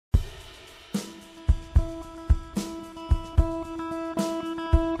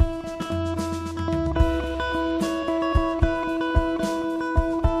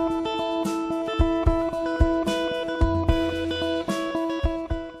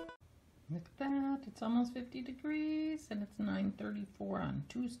It's almost 50 degrees and it's 9:34 on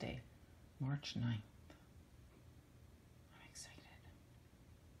Tuesday, March 9th. I'm excited.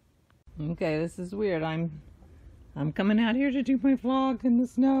 Okay, this is weird. I'm coming out here to do my vlog in the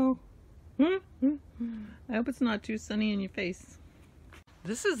snow. I hope it's not too sunny in your face.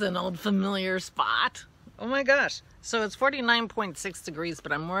 This is an old familiar spot. Oh my gosh. So it's 49.6 degrees,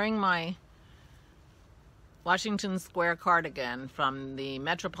 but I'm wearing my Washington Square Cardigan from the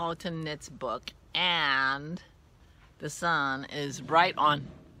Metropolitan Knits book, and the sun is right on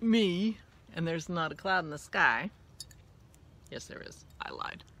me, and there's not a cloud in the sky. Yes, there is. I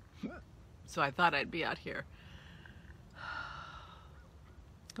lied. So I thought I'd be out here.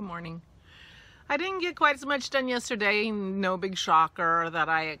 Good morning. I didn't get quite as much done yesterday, no big shocker that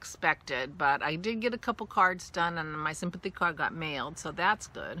I expected, but I did get a couple cards done and my sympathy card got mailed, so that's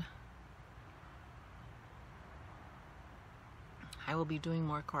good. I will be doing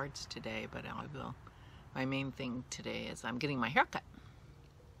more cards today, but my main thing today is I'm getting my hair cut.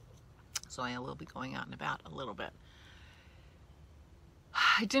 So I will be going out and about a little bit.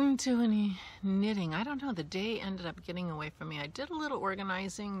 I didn't do any knitting. I don't know, the day ended up getting away from me. I did a little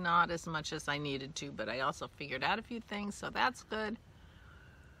organizing, not as much as I needed to, but I also figured out a few things, so that's good.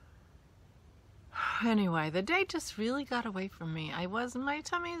 Anyway, the day just really got away from me. My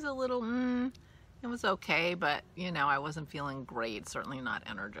tummy's a little, it was okay, but you know, I wasn't feeling great, certainly not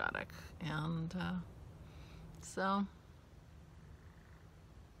energetic. And so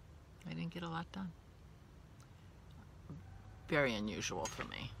I didn't get a lot done. Very unusual for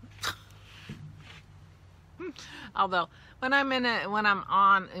me. Although when I'm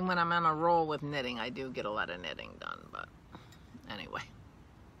on a roll with knitting, I do get a lot of knitting done, but anyway.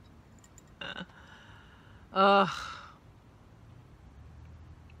 But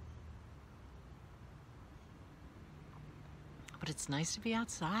it's nice to be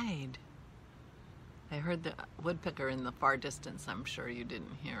outside. I heard the woodpecker in the far distance. I'm sure you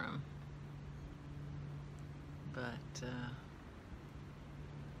didn't hear him. But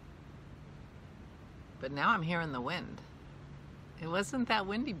now I'm hearing the wind. It wasn't that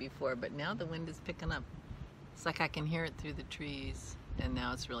windy before, but now the wind is picking up. It's like I can hear it through the trees, and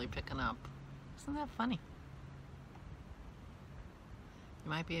now it's really picking up. Isn't that funny? You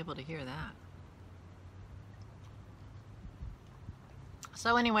might be able to hear that.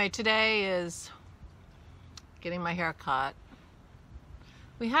 So anyway, today is getting my hair cut.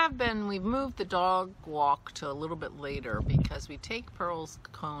 We've moved the dog walk to a little bit later because we take Pearl's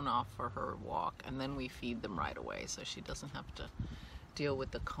cone off for her walk and then we feed them right away so she doesn't have to deal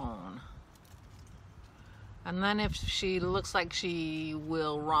with the cone. And then if she looks like she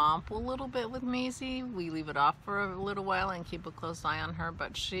will romp a little bit with Maisie, we leave it off for a little while and keep a close eye on her,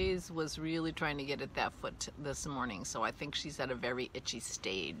 but she was really trying to get at that foot this morning, so I think she's at a very itchy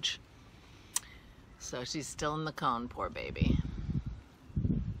stage. So she's still in the cone, poor baby.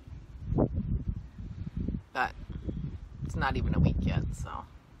 But it's not even a week yet, so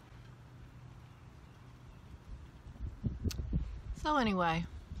anyway,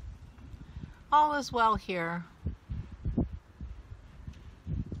 all is well here.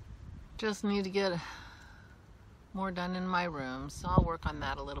 Just need to get more done in my room, so I'll work on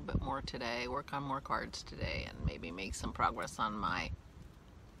that a little bit more today, work on more cards today, and maybe make some progress on my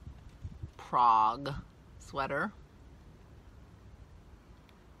Prague sweater.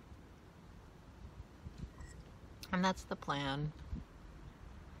 And that's the plan.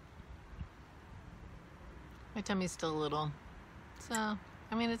 My tummy's still a little, so,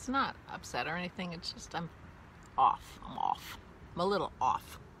 I mean, it's not upset or anything, it's just I'm off. I'm a little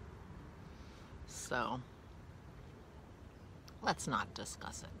off. So, let's not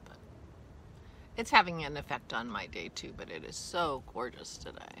discuss it, but it's having an effect on my day too, but it is so gorgeous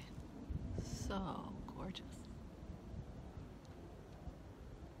today. So gorgeous.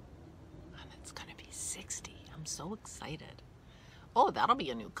 And it's gonna be 60. I'm so excited. Oh, that'll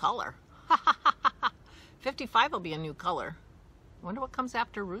be a new color. 55 will be a new color. I wonder what comes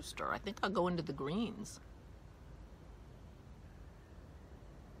after Rooster. I think I'll go into the greens.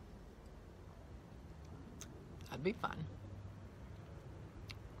 That'd be fun.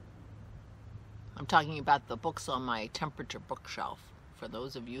 I'm talking about the books on my temperature bookshelf. For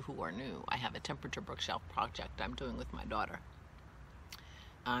those of you who are new, I have a temperature bookshelf project I'm doing with my daughter.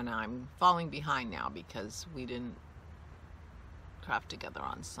 And I'm falling behind now because we didn't craft together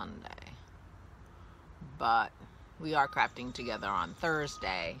on Sunday. But we are crafting together on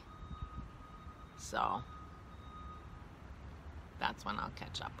Thursday. So that's when I'll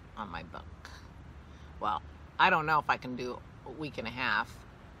catch up on my book. Well, I don't know if I can do a week and a half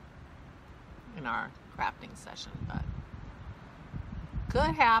in our crafting session, but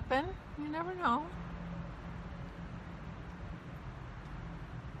could happen. You never know.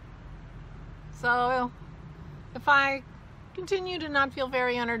 So if I continue to not feel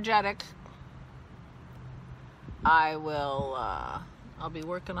very energetic, I'll be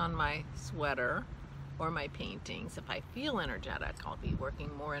working on my sweater or my paintings. If I feel energetic, I'll be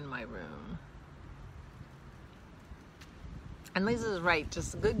working more in my room. And Lisa's right,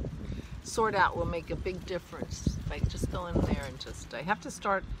 just a good sort out will make a big difference. If I just go in there and I have to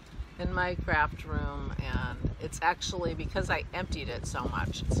start in my craft room, and it's actually, because I emptied it so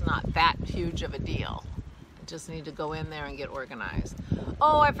much, it's not that huge of a deal. I just need to go in there and get organized.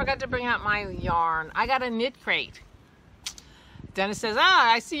 Oh, I forgot to bring out my yarn. I got a knit crate. Dennis says,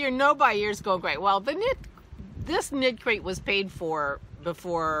 I see your no-buy years go great. Well, this knit crate was paid for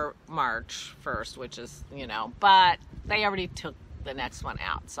before March 1st, which is, but they already took the next one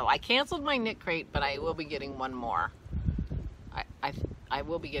out. So I canceled my knit crate, but I will be getting one more. I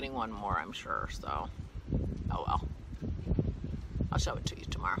will be getting one more, I'm sure. So, oh well. I'll show it to you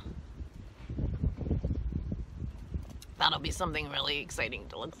tomorrow. That'll be something really exciting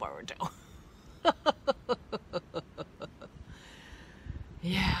to look forward to.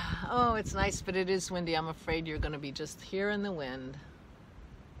 Yeah. Oh, it's nice, but it is windy. I'm afraid you're going to be just here in the wind.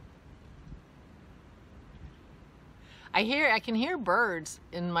 I can hear birds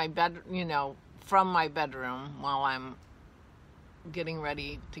in my bed, from my bedroom while I'm getting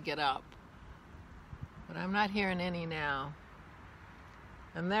ready to get up. But I'm not hearing any now.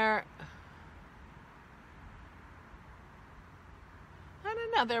 And I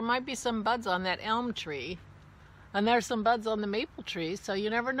don't know, there might be some buds on that elm tree. And there's some buds on the maple tree, so you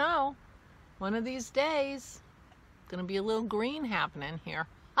never know. One of these days, it's gonna be a little green happening here.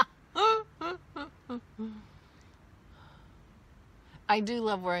 I do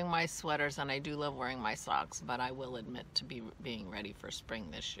love wearing my sweaters and I do love wearing my socks, but I will admit to being ready for spring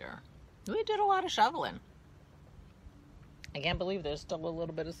this year. We did a lot of shoveling. I can't believe there's still a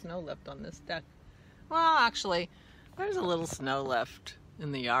little bit of snow left on this deck. Well, actually, there's a little snow left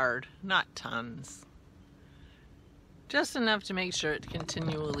in the yard, not tons. Just enough to make sure it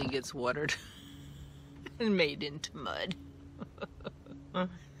continually gets watered and made into mud.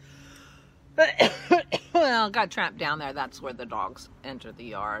 Well, got tramped down there. That's where the dogs enter the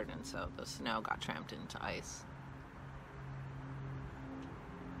yard, and so the snow got tramped into ice.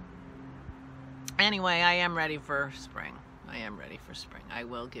 Anyway, I am ready for spring. I am ready for spring. I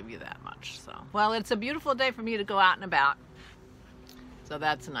will give you that much. So, well, it's a beautiful day for me to go out and about. So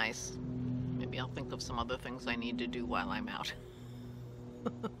that's nice. Maybe I'll think of some other things I need to do while I'm out.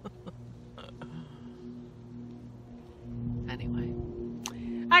 Anyway,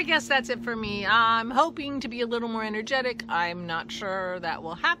 I guess that's it for me. I'm hoping to be a little more energetic. I'm not sure that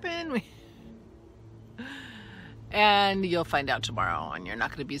will happen. And you'll find out tomorrow, and you're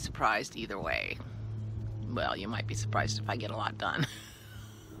not going to be surprised either way. Well, you might be surprised if I get a lot done.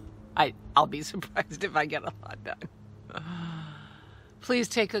 I'll be surprised if I get a lot done. Please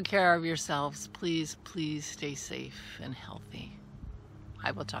take good care of yourselves. Please, please stay safe and healthy.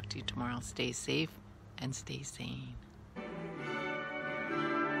 I will talk to you tomorrow. Stay safe and stay sane.